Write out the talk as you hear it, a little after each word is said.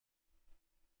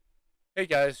Hey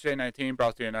guys, J19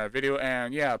 brought to you another video,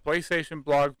 and yeah, PlayStation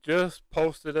blog just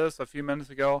posted this a few minutes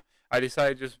ago. I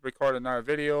decided to just record another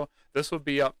video. This will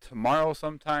be up tomorrow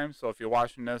sometime, so if you're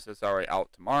watching this, it's already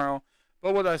out tomorrow.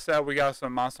 But with that said, we got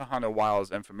some Monster Hunter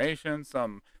Wilds information,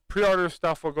 some pre-order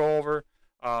stuff we'll go over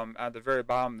at the very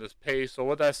bottom of this page. So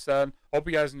with that said, hope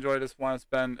you guys enjoyed this one.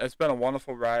 It's been a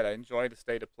wonderful ride. I enjoyed the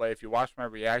state of play. If you watched my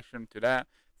reaction to that,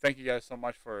 thank you guys so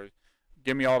much for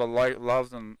give me all the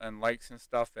loves and likes and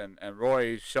stuff, and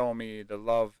Roy showing me the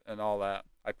love and all that.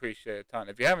 I appreciate it a ton.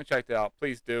 If you haven't checked it out,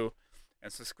 please do,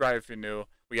 and subscribe if you're new.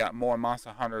 We got more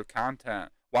Monster Hunter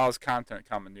content, Wilds content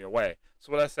coming your way.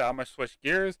 So with that said, I'm going to switch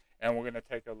gears, and we're going to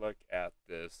take a look at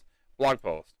this blog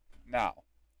post. Now,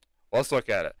 let's look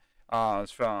at it.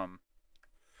 It's from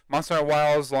Monster Hunter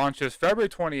Wilds launches February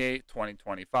 28,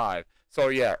 2025. So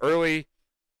yeah, early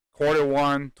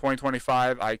Q1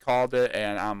 2025, I called it,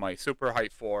 and I'm like super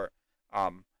hyped for it.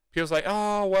 People's like,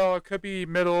 oh well, it could be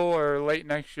middle or late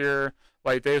next year.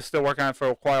 Like they're still working on it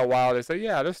for quite a while. They say,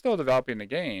 yeah, they're still developing the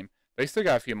game. They still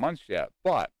got a few months yet.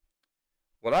 But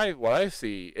what I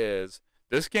see is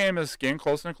this game is getting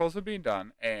closer and closer to being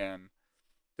done, and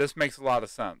this makes a lot of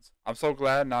sense. I'm so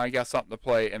glad now I got something to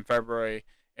play in February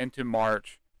into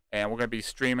March, and we're gonna be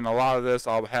streaming a lot of this.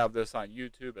 I'll have this on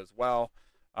YouTube as well.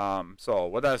 So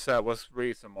with that said, let's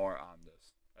read some more on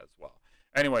this as well.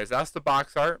 Anyways, that's the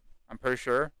box art. I'm pretty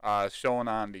sure it's showing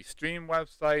on the stream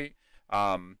website.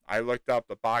 I looked up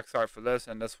the box art for this,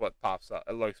 and this is what pops up.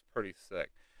 It looks pretty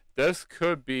sick. This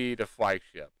could be the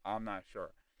flagship. I'm not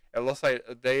sure. It looks like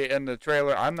they in the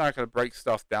trailer. I'm not gonna break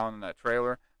stuff down in that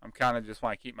trailer. I'm kind of just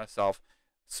want to keep myself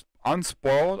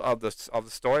unspoiled of the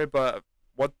story. But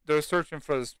what they're searching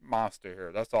for this monster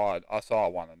here. That's all I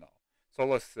want to know. So it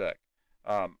looks sick.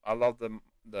 I love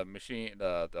the machine,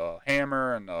 the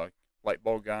hammer, and the light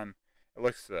bow gun. It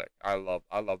looks sick. I love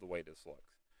the way this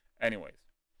looks. Anyways,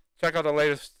 check out the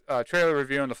latest trailer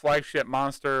review on the flagship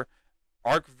monster,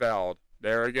 Arkveld.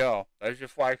 There we go. There's your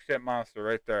flagship monster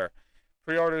right there.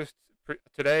 Pre-orders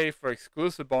today for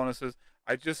exclusive bonuses.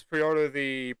 I just pre-ordered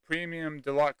the premium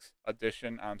deluxe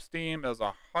edition on Steam. It was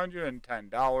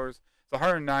 $110. It's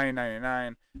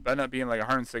 $109.99. But ended up being like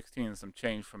 $116 and some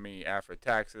change for me after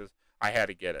taxes. I had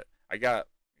to get it. I got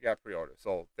pre-order.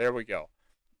 So there we go.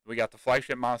 We got the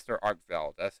flagship monster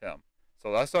Arkveld. That's him.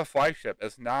 So that's our flagship.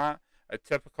 It's not a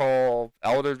typical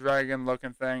Elder Dragon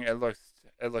looking thing. It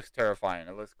looks terrifying.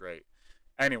 It looks great.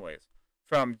 Anyways,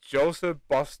 from Joseph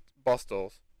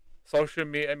Bustles, social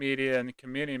media and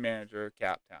community manager,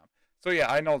 Capcom. So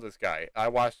yeah, I know this guy. I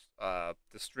watched the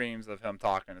streams of him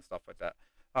talking and stuff like that.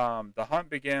 The hunt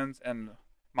begins in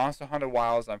Monster Hunter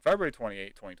Wilds on February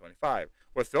 28, 2025.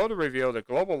 We're thrilled to reveal the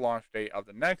global launch date of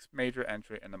the next major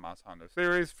entry in the Monster Hunter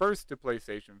series, first to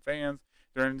PlayStation fans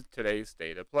during today's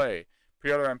State of Play.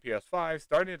 Pre-order on PS5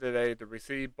 starting today to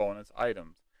receive bonus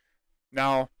items.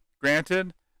 Now,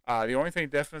 granted, the only thing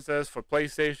difference is for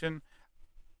PlayStation,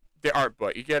 the art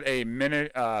book. You get a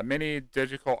mini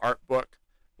digital art book,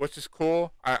 which is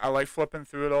cool. I like flipping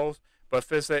through those. But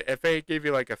if they give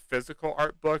you like a physical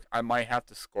art book, I might have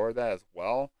to score that as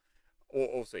well.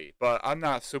 We'll see. But I'm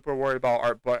not super worried about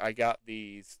art book. I got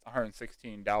these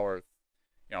 $116,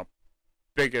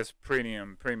 biggest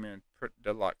premium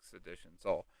deluxe edition.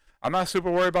 So I'm not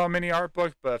super worried about mini art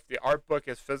book. But if the art book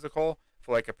is physical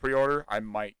for like a pre-order, I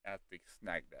might have to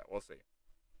snag that. We'll see.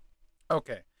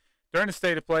 Okay. During the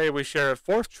State of Play, we share a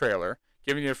fourth trailer,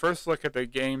 giving you a first look at the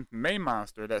game's main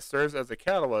monster that serves as a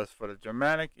catalyst for the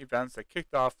dramatic events that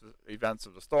kicked off the events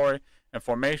of the story and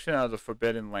formation of the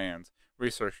Forbidden Lands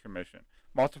Research Commission.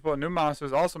 Multiple new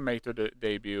monsters also make their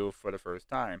debut for the first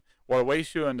time. What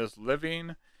awaits you in this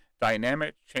living,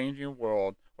 dynamic, changing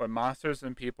world where monsters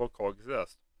and people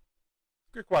coexist?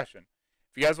 Good question.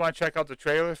 If you guys want to check out the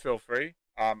trailer, feel free.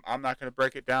 I'm not going to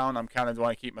break it down. I'm kind of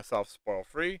want to keep myself spoil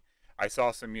free. I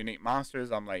saw some unique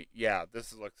monsters. I'm like, yeah,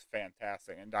 this looks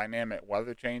fantastic. And dynamic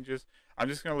weather changes. I'm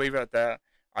just going to leave it at that.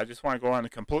 I just want to go on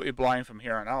completely blind from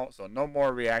here on out. So no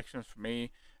more reactions from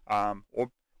me.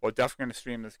 We're definitely going to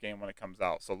stream this game when it comes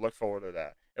out. So look forward to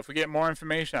that. If we get more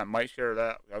information, I might share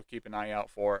that. I'll keep an eye out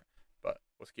for it. But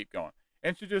let's keep going.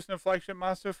 Introducing the flagship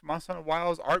monster from Monster Hunter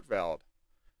Wilds, Arkveld,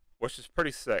 which is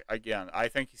pretty sick. Again, I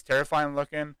think he's terrifying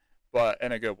looking, but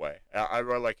in a good way. I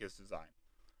really like his design.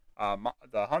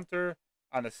 The hunter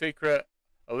on the secret,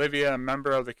 Olivia, a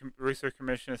member of the Research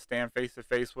Commission, stand face to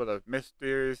face with a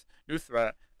mysterious new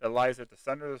threat that lies at the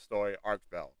center of the story,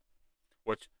 Arkveld.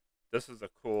 Which that's a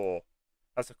cool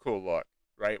look,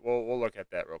 right? We'll look at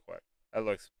that real quick. That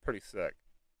looks pretty sick.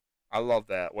 I love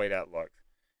that way that looks.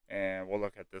 And we'll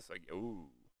look at this like ooh.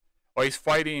 Oh, he's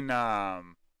fighting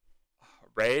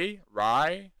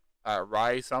Rai.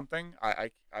 Rai something.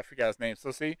 I forgot his name.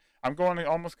 So see, I'm going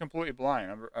almost completely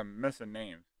blind. I'm missing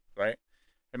names, right?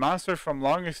 A monster from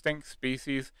long extinct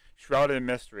species shrouded in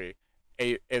mystery.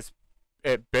 It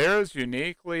bears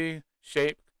uniquely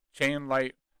shaped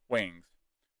chain-like wings.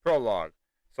 Prologue.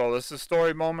 So this is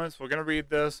story moments. We're gonna read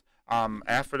this.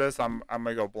 After this, I'm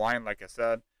gonna go blind, like I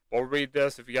said. We'll read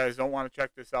this. If you guys don't want to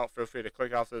check this out, feel free to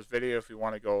click off this video if you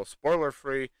want to go spoiler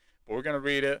free. But we're gonna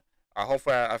read it.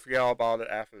 Hopefully, I forget all about it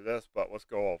after this. But let's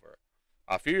go over it.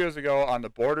 A few years ago, on the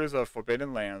borders of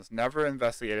forbidden lands, never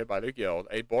investigated by the guild,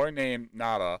 a boy named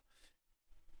Nada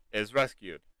is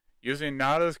rescued. Using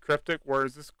Nada's cryptic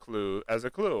words as a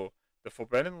clue, the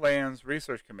Forbidden Lands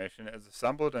Research Commission is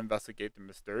assembled to investigate the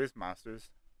mysterious monster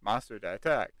that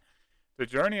attacked. The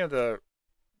journey of the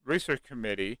research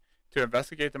committee to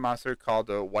investigate the monster called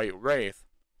the White Wraith,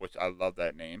 which I love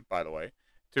that name, by the way,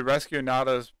 to rescue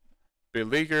Nada's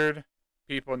beleaguered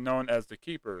people known as the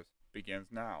Keepers, begins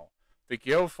now. The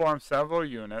guild forms several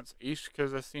units, each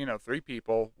consisting of 3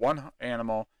 people, 1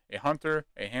 animal, a hunter,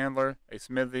 a handler, a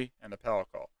smithy, and a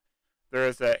pellicle. There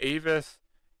is an Avis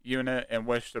unit in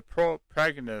which the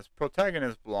protagonist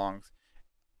belongs,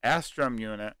 Astrum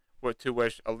unit to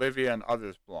which Olivia and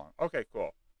others belong. Okay,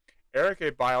 cool. Eric,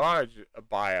 a biologist,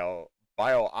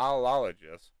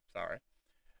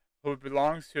 who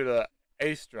belongs to the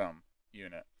Astrum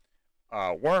unit.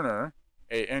 Werner,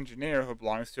 a engineer who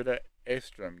belongs to the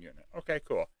Astrum unit. Okay,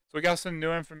 cool. So we got some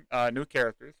new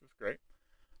characters. That's great.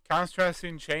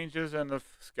 Contrasting changes in the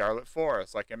Scarlet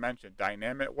Forest, like I mentioned,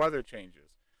 dynamic weather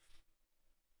changes.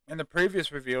 In the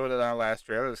previous review in our last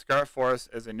trailer, the Scarlet Forest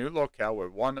is a new locale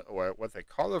with a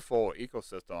colorful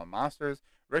ecosystem of monsters,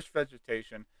 rich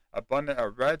vegetation, abundant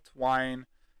of red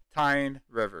tined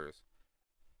rivers.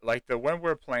 Like the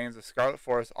Windward Plains, the Scarlet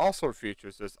Forest also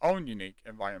features its own unique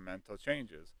environmental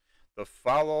changes. The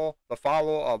follow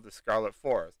of the Scarlet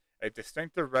Forest, a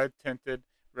distinctive red-tinted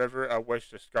river of which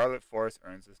the Scarlet Forest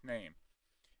earns its name.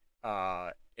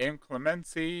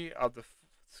 Inclemency of the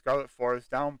Scarlet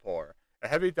Forest downpour. A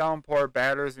heavy downpour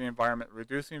batters the environment,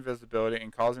 reducing visibility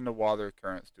and causing the water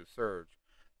currents to surge.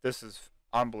 This is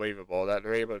unbelievable that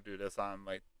they're able to do this on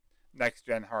like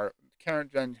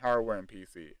current gen hardware and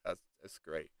PC. It's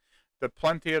great. The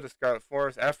plenty of the Scarlet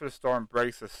Forest. After the storm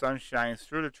breaks, the sun shines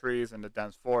through the trees and the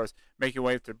dense forest, making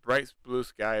way to bright blue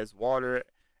skies, water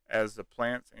as the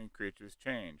plants and creatures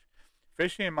change.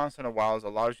 Fishing in Monster Wilds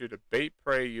allows you to bait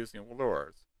prey using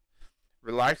lures.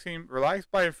 Relax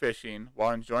by fishing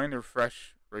while enjoying the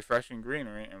refreshing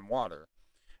greenery and water.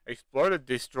 Explore the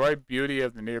destroyed beauty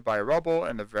of the nearby rubble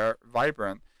and the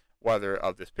vibrant weather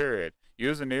of this period.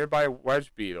 Use the nearby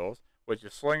wedge beetles with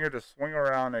your slinger to swing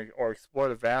around or explore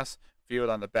the vast field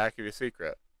on the back of your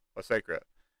sacred.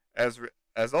 As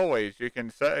always, you can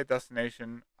set a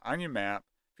destination on your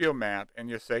field map, and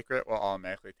your sacred will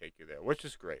automatically take you there, which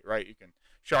is great, right? You can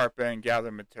sharpen,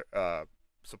 gather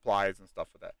supplies and stuff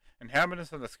like that.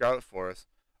 Inhabitants of the Scarlet Forest,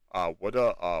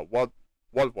 Woodwoods.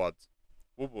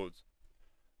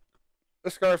 The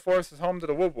Scarlet Forest is home to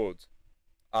the Woodwoods,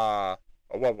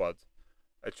 Woodwoods,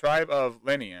 a tribe of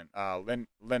Linian,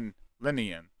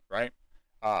 right?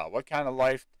 What kind of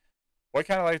life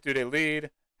do they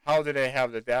lead? How do they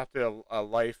have adapted a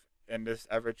life in this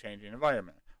ever-changing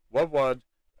environment? Woodwood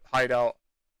hideout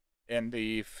in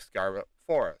the Scarlet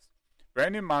Forest.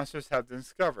 Brand new monsters have been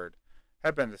discovered.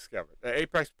 The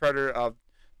apex predator of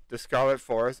the Scarlet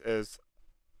Forest is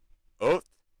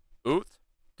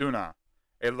Duna,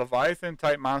 a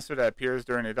Leviathan-type monster that appears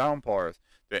during the downpours.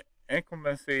 The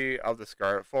inclemency of the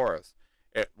Scarlet Forest.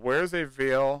 It wears a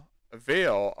veil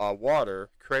of water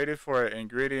created for an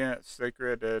ingredient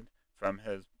secreted from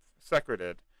his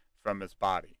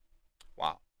body.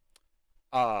 Wow.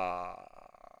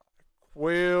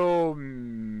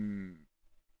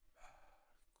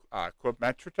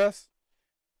 Quilmetritus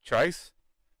Trice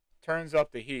turns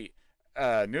up the heat.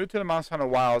 New to the Monster Hunter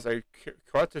Wilds, a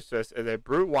Quilmetritus is a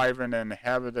brute wyvern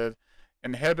that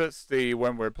inhabits the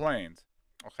Windward Plains.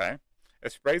 Okay.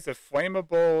 It sprays a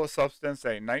flammable substance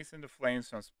that ignites into flames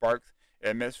from sparks it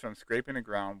emits from scraping the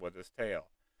ground with its tail.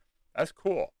 That's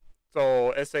cool.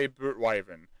 So it's a brute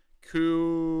wyvern.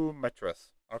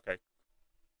 Quilmetritus. Okay.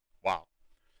 Wow.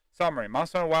 Summary.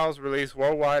 Monster Hunter Wilds released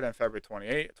worldwide on February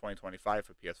 28, 2025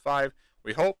 for PS5.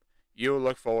 We hope you will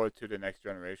look forward to the next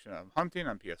generation of hunting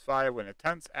on PS5 with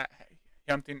intense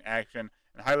hunting action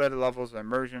and highlighted levels of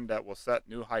immersion that will set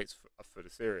new heights for the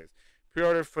series.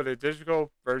 Pre-order for the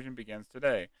digital version begins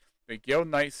today. The Guild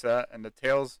Knight set and the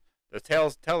Tales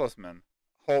Talisman,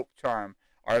 Hope Charm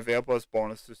are available as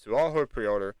bonuses to all who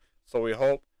pre-order, so we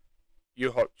hope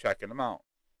you checking them out.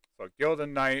 So Guild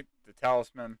Knight, the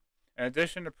Talisman, In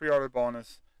addition to pre-order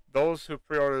bonus, those who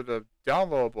pre-order the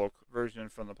downloadable version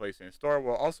from the PlayStation Store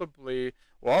will also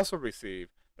receive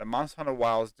the Monster Hunter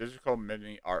Wilds digital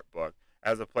mini art book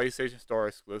as a PlayStation Store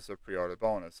exclusive pre-order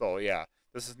bonus. So yeah,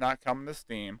 this is not coming to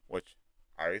Steam, which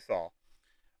I already saw.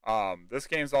 This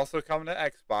game is also coming to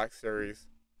Xbox Series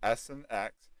S and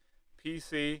X,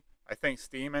 PC, I think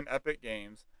Steam and Epic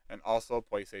Games, and also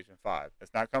PlayStation 5.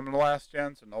 It's not coming to last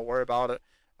gen, so don't worry about it.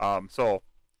 So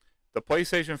the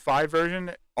PlayStation 5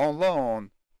 version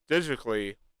alone,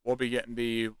 digitally, will be getting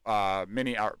the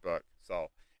mini art book. So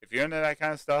if you're into that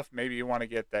kind of stuff, maybe you want to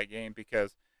get that game,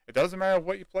 because it doesn't matter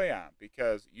what you play on,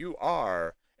 because you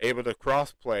are able to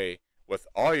cross-play with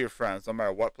all your friends no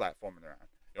matter what platform they're on.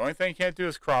 The only thing you can't do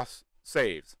is cross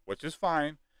saves, which is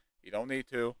fine. You don't need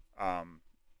to,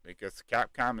 because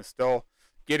Capcom is still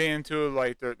getting into,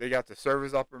 like, they got the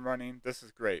servers up and running. This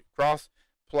is great. Cross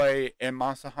play in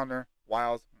Monster Hunter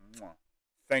Wilds.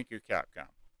 Thank you, Capcom.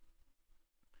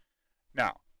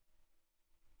 Now,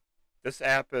 this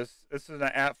is an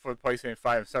app for PlayStation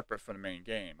 5 separate from the main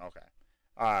game.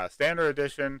 Okay. Standard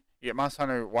edition, you get Monster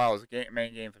Hunter Wilds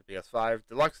main game for the PS5.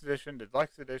 Deluxe edition. The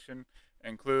deluxe edition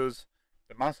includes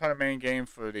the Monster Hunter main game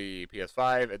for the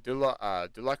PS5, a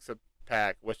deluxe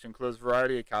pack, which includes a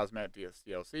variety of cosmetic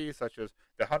DLC, such as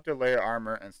the Hunter Layer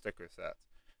armor and sticker sets.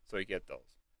 So you get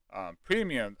those.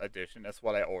 Premium edition, that's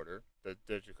what I ordered, the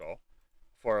digital,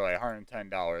 for like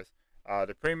 $110.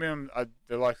 The premium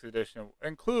deluxe edition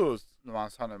includes the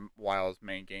Monster Hunter Wilds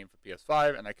main game for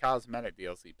PS5 and a cosmetic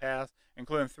DLC pass,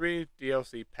 including 3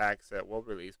 DLC packs that will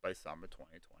release by summer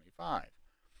 2025. So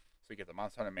you get the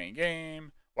Monster Hunter main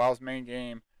game, Wilds main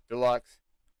game, deluxe,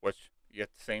 which you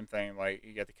get the same thing, like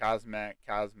you get the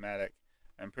cosmetic,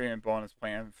 and premium bonus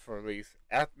plan for release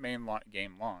at main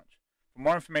game launch. For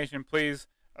more information, please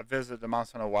visit the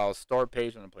Monster Hunter Wilds store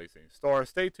page on the PlayStation Store.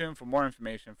 Stay tuned for more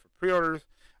information for pre-orders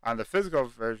on the physical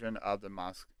version of the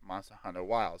Monster Hunter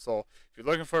Wilds. So if you're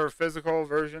looking for a physical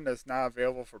version that's not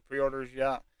available for pre-orders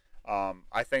yet,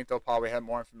 I think they'll probably have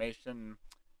more information.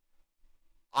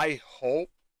 I hope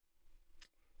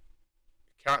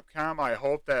Capcom, I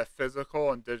hope that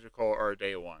physical and digital are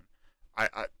day one.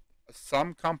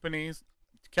 Some companies,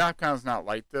 Capcom's not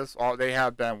like this. All they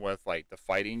have been with, like, the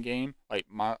fighting game, like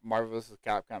Marvel's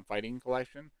Capcom Fighting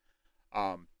Collection.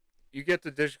 You get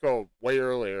the digital way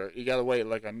earlier. You gotta wait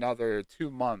like another 2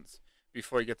 months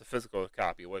before you get the physical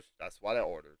copy, which that's what I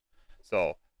ordered.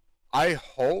 So I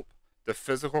hope the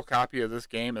physical copy of this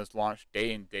game is launched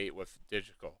day and date with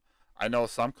digital. I know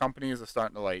some companies are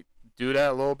starting to, like, do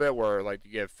that a little bit, where, like,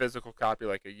 you get a physical copy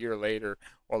like a year later,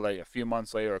 or like a few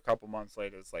months later, or a couple months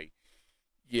later. It's like,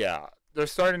 yeah, they're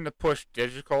starting to push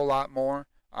digital a lot more,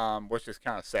 which is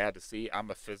kind of sad to see. I'm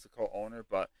a physical owner,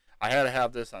 but I had to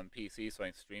have this on PC so I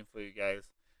can stream for you guys.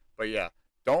 But yeah,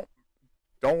 don't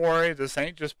worry. This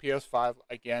ain't just PS5.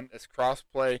 Again, it's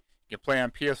cross-play. You can play on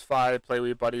PS5, play with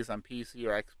your buddies on PC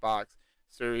or Xbox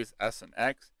Series S and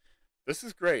X. This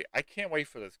is great. I can't wait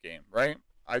for this game, right?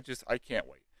 I can't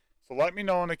wait. So let me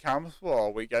know in the comments below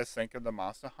what you guys think of the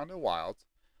Monster Hunter Wilds.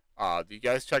 Do you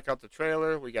guys check out the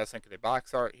trailer? What you guys think of the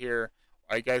box art here?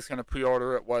 Are you guys going to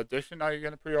pre-order it? What edition are you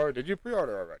going to pre-order? Did you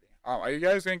pre-order already? Are you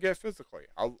guys going to get it physically?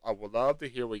 I would love to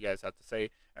hear what you guys have to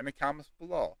say in the comments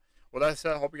below. With that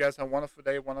said, I hope you guys have a wonderful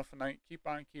day, wonderful night. Keep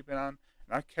on keeping on.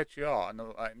 And I'll catch you all in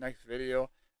the next video.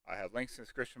 I have links in the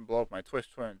description below for my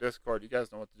Twitch, Twitter, and Discord. You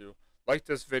guys know what to do. Like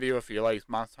this video if you like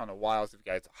Monster Hunter Wilds. If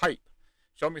you guys are hype,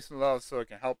 show me some love so it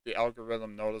can help the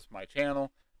algorithm notice my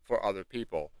channel for other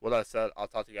people. With that said, I'll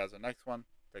talk to you guys in the next one.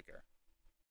 Take care.